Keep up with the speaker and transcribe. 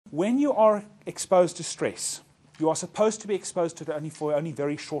when you are exposed to stress, you are supposed to be exposed to it for only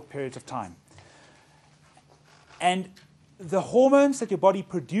very short periods of time. And the hormones that your body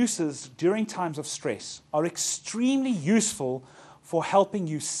produces during times of stress are extremely useful for helping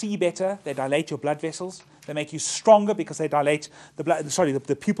you see better. They dilate your blood vessels. They make you stronger because they dilate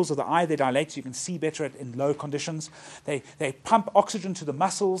the pupils of the eye. They dilate so you can see better in low conditions. They pump oxygen to the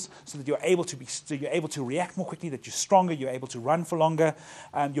muscles so that you're able to react more quickly, that you're stronger, you're able to run for longer.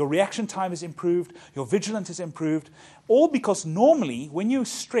 Your reaction time is improved. Your vigilance is improved. All because normally when you're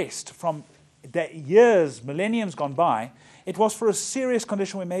stressed from the years, millenniums gone by, it was for a serious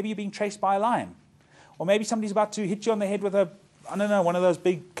condition where maybe you're being chased by a lion. Or maybe somebody's about to hit you on the head with one of those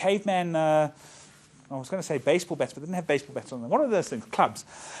big caveman, I was going to say baseball bats, but they didn't have baseball bats on them. What are those things? Clubs.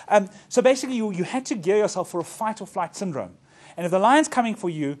 So basically, you had to gear yourself for a fight or flight syndrome. And if the lion's coming for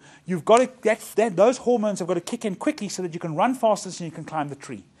you, you've got to, those hormones have got to kick in quickly so that you can run faster so you can climb the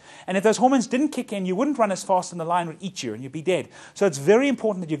tree. And if those hormones didn't kick in, you wouldn't run as fast and the lion would eat you and you'd be dead. So it's very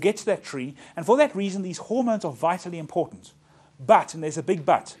important that you get to that tree. And for that reason, these hormones are vitally important. But, and there's a big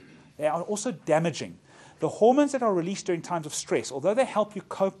but, they are also damaging. The hormones that are released during times of stress, although they help you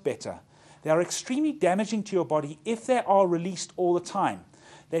cope better, they are extremely damaging to your body if they are released all the time.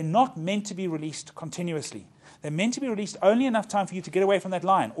 They're not meant to be released continuously. They're meant to be released only enough time for you to get away from that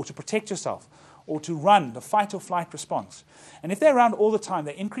lion or to protect yourself or to run the fight or flight response. And if they're around all the time,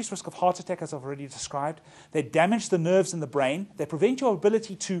 they increase risk of heart attack, as I've already described. They damage the nerves in the brain. They prevent your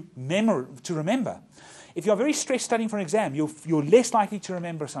ability to remember. If you're very stressed studying for an exam, you're less likely to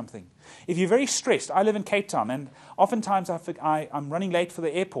remember something. If you're very stressed, I live in Cape Town, and oftentimes I'm running late for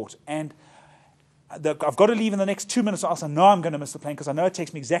the airport, and I've got to leave in the next 2 minutes, or else I know I'm going to miss the plane, because I know it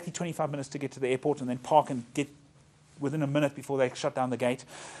takes me exactly 25 minutes to get to the airport and then park and get within a minute before they shut down the gate.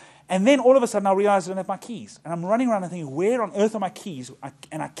 And then all of a sudden I realize I don't have my keys. And I'm running around and thinking, where on earth are my keys?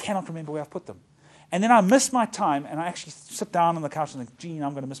 And I cannot remember where I've put them. And then I miss my time, and I actually sit down on the couch and think, gee,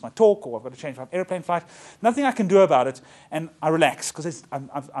 I'm going to miss my talk, or I've got to change my airplane flight. Nothing I can do about it, and I relax, because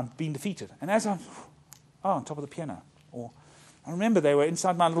I've been defeated. And as I'm on top of the piano, or I remember they were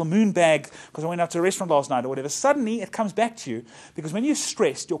inside my little moon bag because I went out to a restaurant last night or whatever. Suddenly it comes back to you, because when you're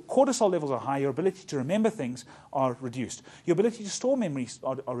stressed, your cortisol levels are high, your ability to remember things are reduced. Your ability to store memories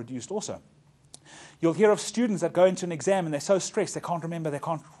are reduced also. You'll hear of students that go into an exam and they're so stressed they can't remember,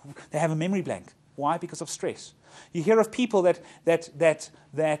 they have a memory blank. Why? Because of stress. You hear of people that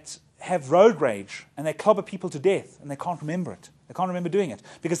have road rage and they clobber people to death and they can't remember it. They can't remember doing it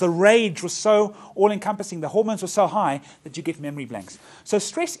because the rage was so all-encompassing, the hormones were so high that you get memory blanks. So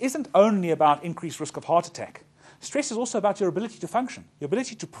stress isn't only about increased risk of heart attack. Stress is also about your ability to function, your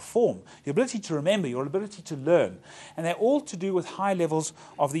ability to perform, your ability to remember, your ability to learn. And they're all to do with high levels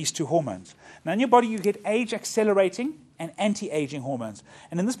of these two hormones. Now in your body you get age-accelerating and anti-aging hormones.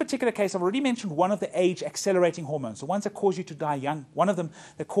 And in this particular case, I've already mentioned one of the age-accelerating hormones, the ones that cause you to die young, one of them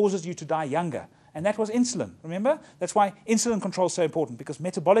that causes you to die younger. And that was insulin, remember? That's why insulin control is so important, because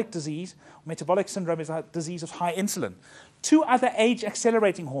metabolic disease, metabolic syndrome is a disease of high insulin. Two other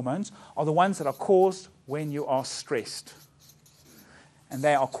age-accelerating hormones are the ones that are caused when you are stressed. And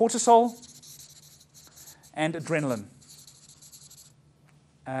they are cortisol and adrenaline.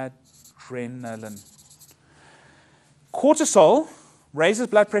 Adrenaline. Cortisol raises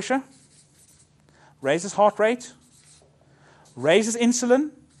blood pressure, raises heart rate, raises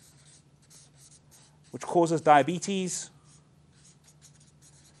insulin, which causes diabetes,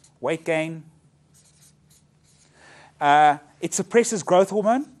 weight gain. It suppresses growth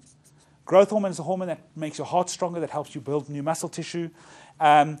hormone. Growth hormone is a hormone that makes your heart stronger, that helps you build new muscle tissue.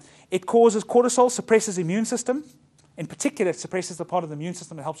 It causes cortisol, suppresses the immune system. In particular, it suppresses the part of the immune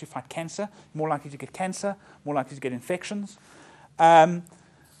system that helps you fight cancer. More likely to get cancer, more likely to get infections.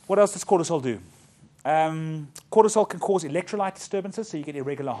 What else does cortisol do? Cortisol can cause electrolyte disturbances, so you get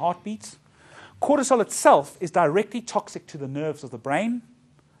irregular heartbeats. Cortisol itself is directly toxic to the nerves of the brain.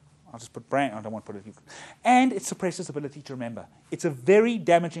 I'll just put brain, I don't want to put it. And it suppresses ability to remember. It's a very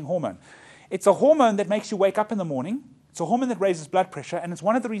damaging hormone. It's a hormone that makes you wake up in the morning. It's a hormone that raises blood pressure, and it's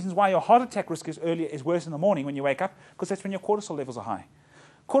one of the reasons why your heart attack risk is worse in the morning when you wake up, because that's when your cortisol levels are high.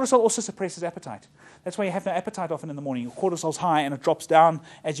 Cortisol also suppresses appetite. That's why you have no appetite often in the morning. Your cortisol's high, and it drops down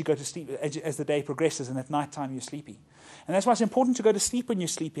as you go to sleep, as the day progresses, and at night time you're sleepy. And that's why it's important to go to sleep when you're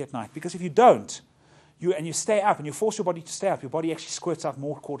sleepy at night, because if you don't, you stay up, and you force your body to stay up, your body actually squirts out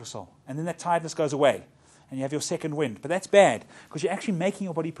more cortisol, and then that tiredness goes away, and you have your second wind. But that's bad, because you're actually making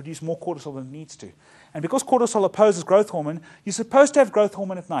your body produce more cortisol than it needs to. And because cortisol opposes growth hormone, you're supposed to have growth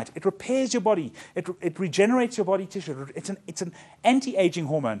hormone at night. It repairs your body. It regenerates your body tissue. It's an anti-aging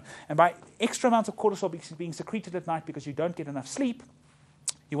hormone. And by extra amounts of cortisol being secreted at night because you don't get enough sleep,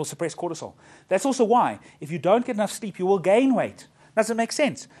 You will suppress cortisol. That's also why, if you don't get enough sleep, you will gain weight. Doesn't make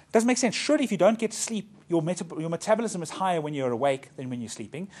sense. Doesn't make sense. Surely, if you don't get sleep, your metabolism is higher when you're awake than when you're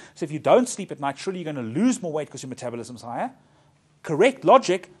sleeping. So if you don't sleep at night, surely you're going to lose more weight because your metabolism is higher. Correct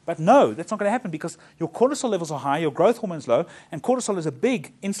logic, but no, that's not going to happen because your cortisol levels are high, your growth hormone's low, and cortisol is a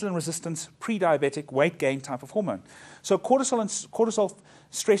big insulin-resistant, pre-diabetic, weight gain type of hormone. So cortisol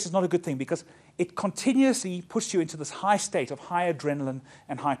stress is not a good thing because it continuously pushes you into this high state of high adrenaline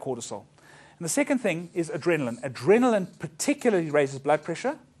and high cortisol. And the second thing is adrenaline. Adrenaline particularly raises blood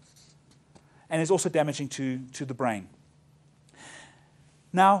pressure and is also damaging to the brain.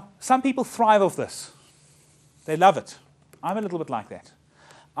 Now, some people thrive off this. They love it. I'm a little bit like that.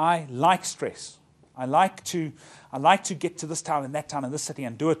 I like stress. I like to get to this town and that town and this city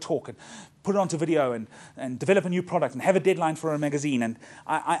and do a talk and put it onto video and develop a new product and have a deadline for a magazine. And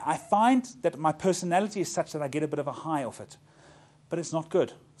I find that my personality is such that I get a bit of a high off it. But it's not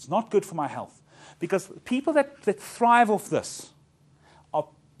good. It's not good for my health. Because people that thrive off this,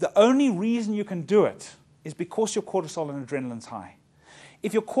 the only reason you can do it is because your cortisol and adrenaline is high.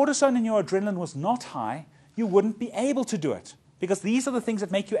 If your cortisol and your adrenaline was not high, you wouldn't be able to do it. Because these are the things that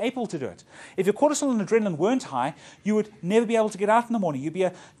make you able to do it. If your cortisol and adrenaline weren't high, you would never be able to get out in the morning. You'd be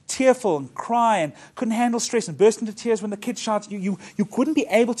tearful and cry and couldn't handle stress and burst into tears when the kids shout. You couldn't be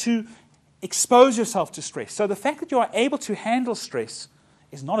able to expose yourself to stress. So the fact that you are able to handle stress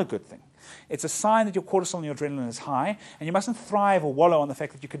is not a good thing. It's a sign that your cortisol and your adrenaline is high, and you mustn't thrive or wallow on the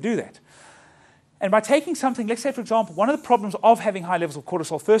fact that you can do that. And by taking something, let's say, for example, one of the problems of having high levels of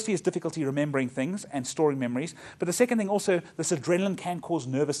cortisol, firstly, is difficulty remembering things and storing memories. But the second thing also, this adrenaline can cause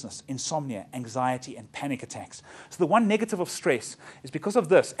nervousness, insomnia, anxiety, and panic attacks. So the one negative of stress is because of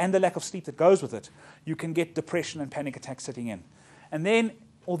this and the lack of sleep that goes with it, you can get depression and panic attacks sitting in. And then,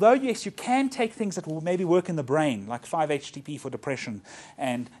 although, yes, you can take things that will maybe work in the brain, like 5-HTP for depression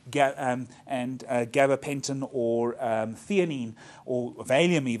and gabapentin or theanine or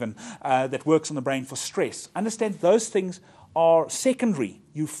Valium even, that works on the brain for stress. Understand those things are secondary.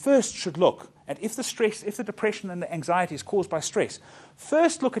 You first should look at if the depression and the anxiety is caused by stress.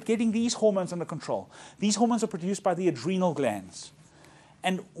 First look at getting these hormones under control. These hormones are produced by the adrenal glands.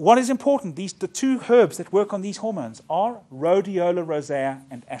 And what is important, the two herbs that work on these hormones are rhodiola rosea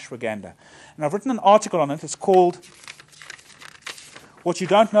and ashwagandha. And I've written an article on it. It's called What You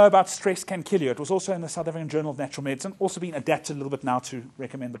Don't Know About Stress Can Kill You. It was also in the South African Journal of Natural Medicine, also been adapted a little bit now to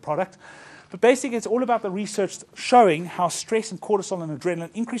recommend the product. But basically, it's all about the research showing how stress and cortisol and adrenaline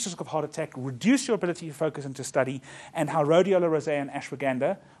increase risk of heart attack, reduce your ability to focus and to study, and how rhodiola rosea and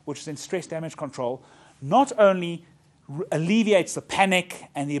ashwagandha, which is in stress damage control, not only alleviates the panic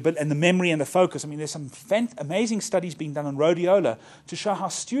and the memory and the focus. I mean, there's some amazing studies being done on rhodiola to show how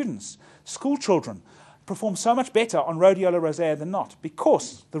students, school children, perform so much better on rhodiola rosea than not.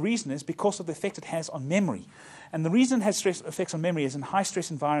 The reason is because of the effect it has on memory. And the reason it has stress effects on memory is in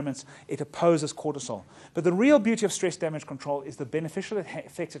high-stress environments, it opposes cortisol. But the real beauty of stress damage control is the beneficial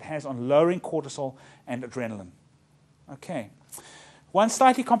effect it has on lowering cortisol and adrenaline. Okay. One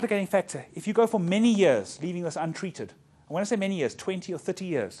slightly complicating factor, if you go for many years leaving this untreated, and when I say many years, 20 or 30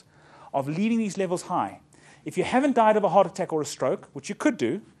 years, of leaving these levels high, if you haven't died of a heart attack or a stroke, which you could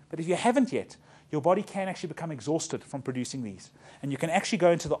do, but if you haven't yet, your body can actually become exhausted from producing these. And you can actually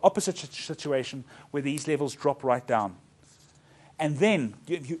go into the opposite situation where these levels drop right down. And then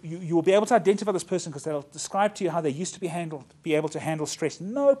you will be able to identify this person because they'll describe to you how they used to be able to handle stress,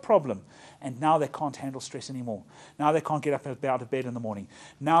 no problem. And now they can't handle stress anymore. Now they can't get up out of bed in the morning.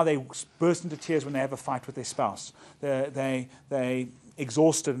 Now they burst into tears when they have a fight with their spouse. They're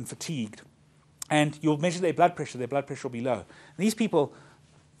exhausted and fatigued. And you'll measure their blood pressure will be low. And these people,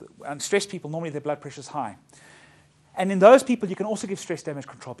 stressed people, normally their blood pressure is high. And in those people, you can also give stress damage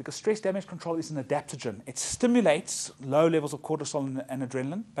control because stress damage control is an adaptogen. It stimulates low levels of cortisol and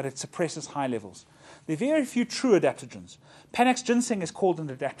adrenaline, but it suppresses high levels. There are very few true adaptogens. Panax ginseng is called an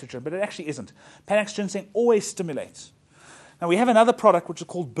adaptogen, but it actually isn't. Panax ginseng always stimulates. Now, we have another product which is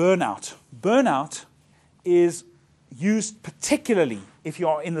called burnout. Burnout is used particularly if you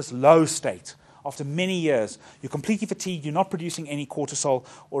are in this low state. After many years, you're completely fatigued, you're not producing any cortisol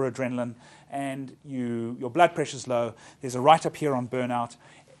or adrenaline, and your blood pressure is low. There's a write-up here on burnout.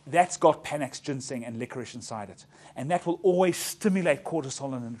 That's got Panax ginseng and licorice inside it. And that will always stimulate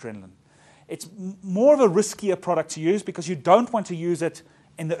cortisol and adrenaline. It's more of a riskier product to use because you don't want to use it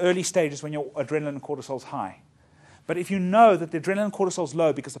in the early stages when your adrenaline and cortisol is high. But if you know that the adrenaline and cortisol is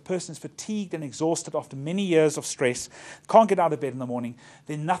low because the person is fatigued and exhausted after many years of stress, can't get out of bed in the morning,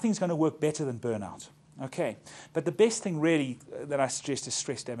 then nothing's going to work better than burnout. Okay, but the best thing really that I suggest is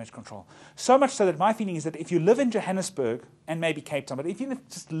stress damage control. So much so that my feeling is that if you live in Johannesburg and maybe Cape Town, but if you're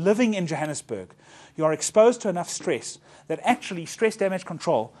just living in Johannesburg, you are exposed to enough stress that actually stress damage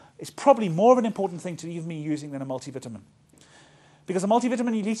control is probably more of an important thing to even be using than a multivitamin. Because a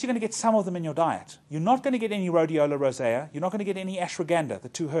multivitamin, at least you're going to get some of them in your diet. You're not going to get any rhodiola rosea. You're not going to get any ashwagandha, the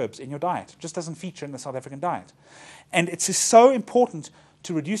two herbs, in your diet. It just doesn't feature in the South African diet. And it's just so important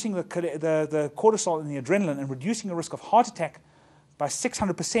to reducing the cortisol and the adrenaline and reducing the risk of heart attack by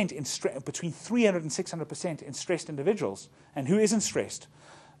 600%, between 300 and 600% in stressed individuals, and who isn't stressed,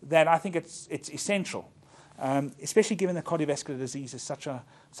 that I think it's essential, especially given that cardiovascular disease is such a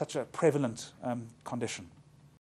prevalent condition.